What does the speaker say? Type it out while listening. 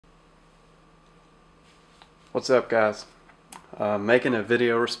What's up, guys? Making a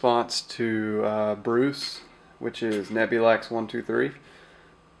video response to Bruce, which is Nebulax123.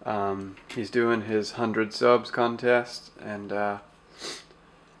 He's doing his 100 subs contest, and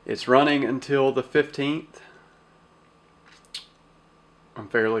it's running until the 15th, I'm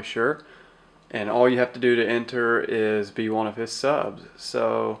fairly sure. And all you have to do to enter is be one of his subs.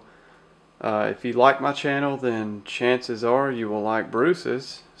 So if you like my channel, then chances are you will like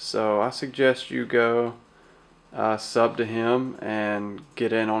Bruce's. So I suggest you go sub to him and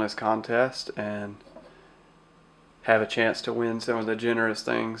get in on his contest and have a chance to win some of the generous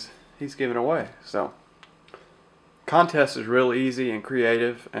things he's giving away. So contest is real easy and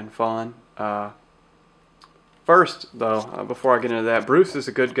creative and fun. First though, before I get into that, Bruce is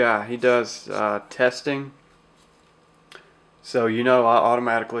a good guy. He does testing, so I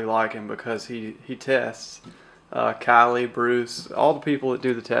automatically like him because he tests. Kylie, Bruce, all the people that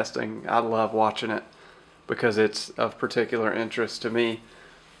do the testing, I love watching it because it's of particular interest to me.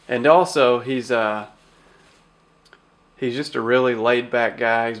 And also, he's just a really laid-back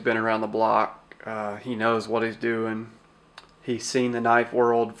guy. He's been around the block. He knows what he's doing. He's seen the knife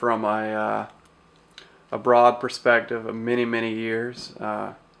world from a broad perspective of many, many years.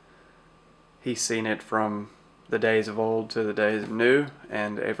 He's seen it from the days of old to the days of new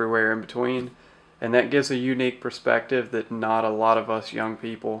and everywhere in between. And that gives a unique perspective that not a lot of us young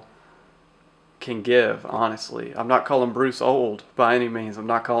people can give, honestly. I'm not calling Bruce old by any means. I'm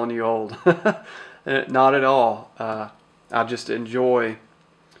not calling you old. Not at all. I just enjoy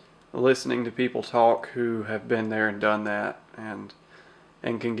listening to people talk who have been there and done that and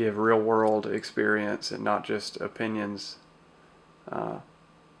can give real world experience and not just opinions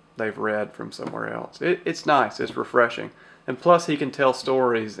they've read from somewhere else. It's nice. It's refreshing. And plus he can tell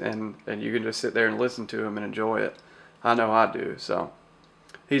stories and you can just sit there and listen to him and enjoy it. I know I do. So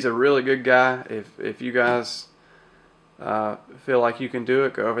he's a really good guy. If you guys feel like you can do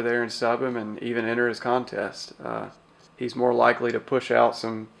it, go over there and sub him and even enter his contest. He's more likely to push out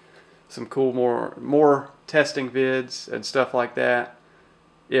some cool more testing vids and stuff like that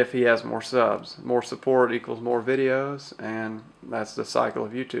if he has more subs. More support equals more videos, and that's the cycle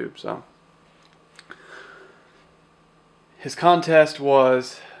of YouTube. So his contest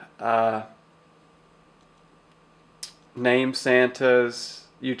was name Santa's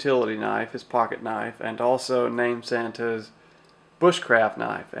utility knife, his pocket knife, and also name Santa's bushcraft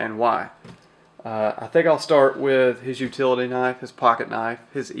knife and why. I think I'll start with his utility knife, his pocket knife,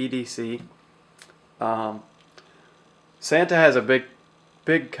 his EDC. Santa has a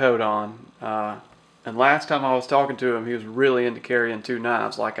big coat on, and last time I was talking to him, he was really into carrying two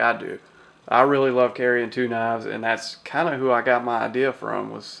knives like I do. I really love carrying two knives, and that's kind of who I got my idea from,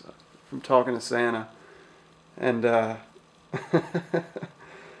 was from talking to Santa. And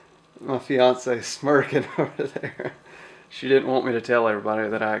my fiance smirking over there. She didn't want me to tell everybody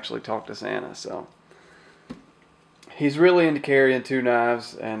that I actually talked to Santa. So he's really into carrying two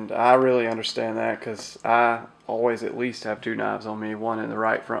knives, and I really understand that because I always at least have two knives on me, one in the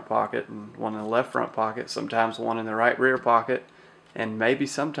right front pocket and one in the left front pocket, sometimes one in the right rear pocket, and maybe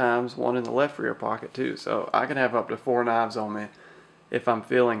sometimes one in the left rear pocket too. So I can have up to 4 knives on me if I'm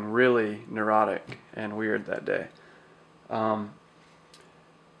feeling really neurotic and weird that day.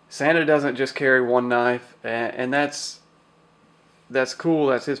 Santa doesn't just carry one knife, and that's cool.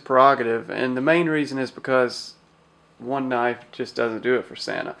 That's his prerogative, and the main reason is because one knife just doesn't do it for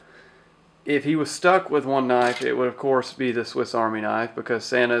Santa. If he was stuck with one knife, it would of course be the Swiss Army knife, because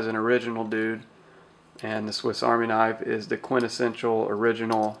Santa is an original dude, and the Swiss Army knife is the quintessential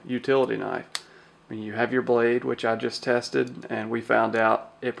original utility knife. I mean, you have your blade, which I just tested, and we found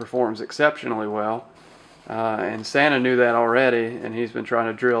out it performs exceptionally well. And Santa knew that already, and he's been trying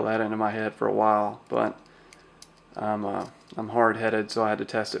to drill that into my head for a while, but I'm hard-headed, so I had to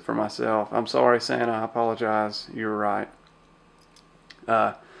test it for myself. I'm sorry, Santa. I apologize. You were right.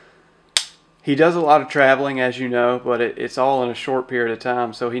 He does a lot of traveling, as you know, but it's all in a short period of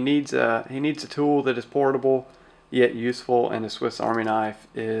time. So he needs a tool that is portable yet useful, and the Swiss Army knife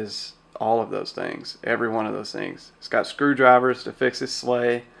is all of those things. Every one of those things. It's got screwdrivers to fix his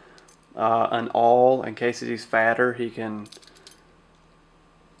sleigh, an awl in case he's fatter. He can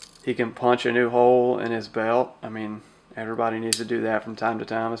punch a new hole in his belt. I mean, everybody needs to do that from time to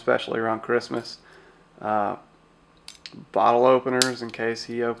time, especially around Christmas. Bottle openers in case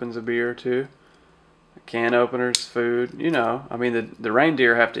he opens a beer or two. Can openers, food. I mean, the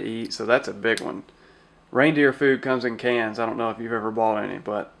reindeer have to eat, so that's a big one. Reindeer food comes in cans. I don't know if you've ever bought any,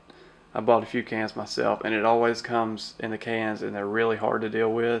 but I bought a few cans myself, and it always comes in the cans, and they're really hard to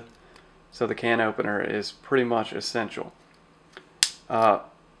deal with. So the can opener is pretty much essential.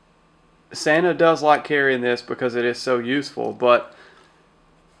 Santa does like carrying this because it is so useful, but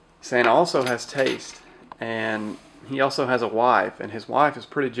Santa also has taste, and he also has a wife, and his wife is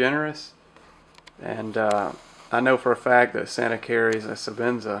pretty generous. And I know for a fact that Santa carries a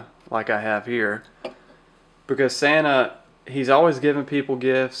Sabenza like I have here, because Santa, he's always giving people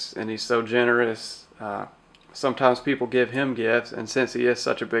gifts, and he's so generous. Sometimes people give him gifts, and since he is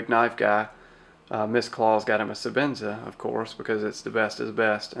such a big knife guy, Miss Claus got him a Sabenza, of course, because it's the best of the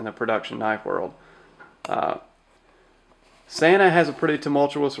best in the production knife world. Santa has a pretty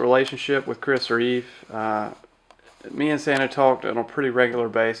tumultuous relationship with Chris Reeve. Me and Santa talked on a pretty regular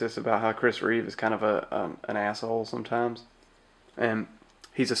basis about how Chris Reeve is kind of an asshole sometimes. And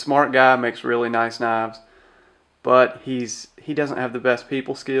he's a smart guy, makes really nice knives, but he doesn't have the best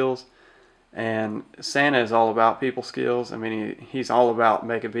people skills. And Santa is all about people skills. I mean, he's all about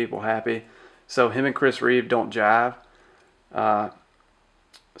making people happy. So him and Chris Reeve don't jive.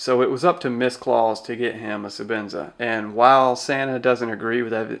 So it was up to Miss Claus to get him a Sabenza. And while Santa doesn't agree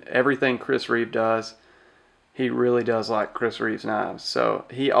with everything Chris Reeve does, he really does like Chris Reeve's knives. So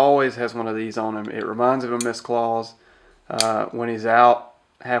he always has one of these on him. It reminds him of Miss Claus when he's out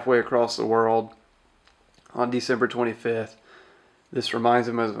halfway across the world on December 25th. This reminds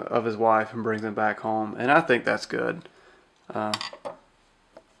him of his wife and brings him back home. And I think that's good.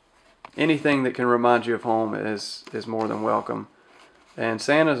 Anything that can remind you of home is more than welcome. And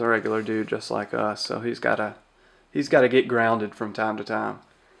Santa's a regular dude just like us, so he's gotta get grounded from time to time.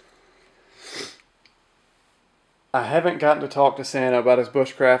 I haven't gotten to talk to Santa about his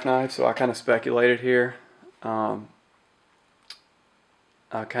bushcraft knife, so I kind of speculated here. I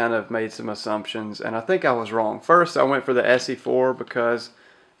kind of made some assumptions, and I think I was wrong. First, I went for the SE4 because,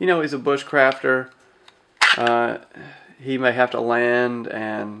 you know, he's a bushcrafter. He may have to land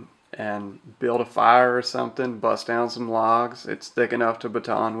and build a fire or something, bust down some logs. It's thick enough to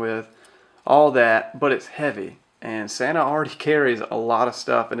baton with, all that, but it's heavy. And Santa already carries a lot of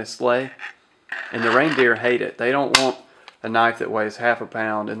stuff in his sleigh, and the reindeer hate it. They don't want a knife that weighs half a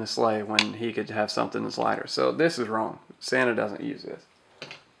pound in the sleigh when he could have something that's lighter. So this is wrong. Santa doesn't use this.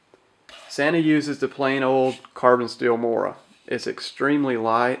 Santa uses the plain old carbon steel Mora. It's extremely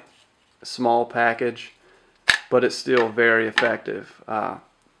light, small package, but it's still very effective.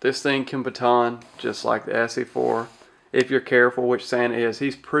 This thing can baton just like the SE4. If you're careful, which Santa is,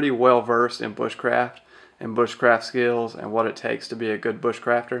 he's pretty well versed in bushcraft and bushcraft skills and what it takes to be a good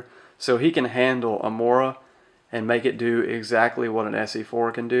bushcrafter. So he can handle a Mora and make it do exactly what an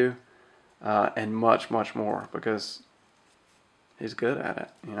SE4 can do, and much, much more, because he's good at it,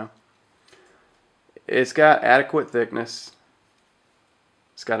 you know. It's got adequate thickness.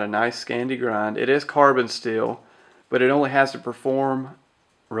 It's got a nice Scandi grind. It is carbon steel, but it only has to perform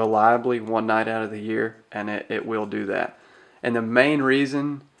reliably one night out of the year, and it will do that. And the main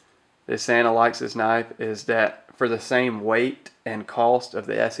reason that Santa likes this knife is that for the same weight and cost of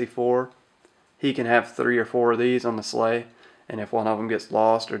the SE4, he can have 3 or 4 of these on the sleigh, and if one of them gets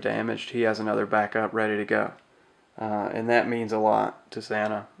lost or damaged, he has another backup ready to go. And that means a lot to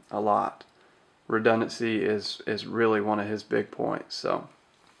Santa, a lot. Redundancy is really one of his big points. So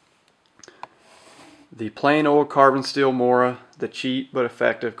the plain old carbon steel Mora, the cheap but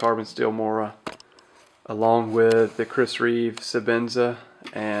effective carbon steel Mora, along with the Chris Reeve Sabenza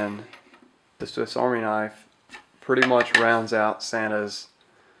and the Swiss Army knife, pretty much rounds out Santa's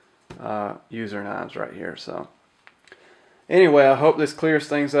user knives right here. So anyway, I hope this clears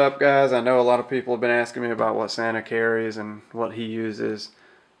things up, guys. I know a lot of people have been asking me about what Santa carries and what he uses,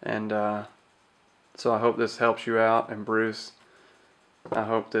 and so I hope this helps you out. And Bruce, I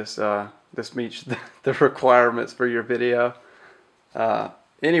hope this meets the requirements for your video.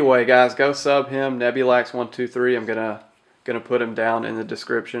 Anyway, guys, go sub him, Nebulax123. I'm gonna put him down in the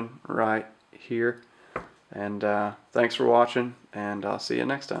description right here. And thanks for watching, and I'll see you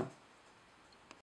next time.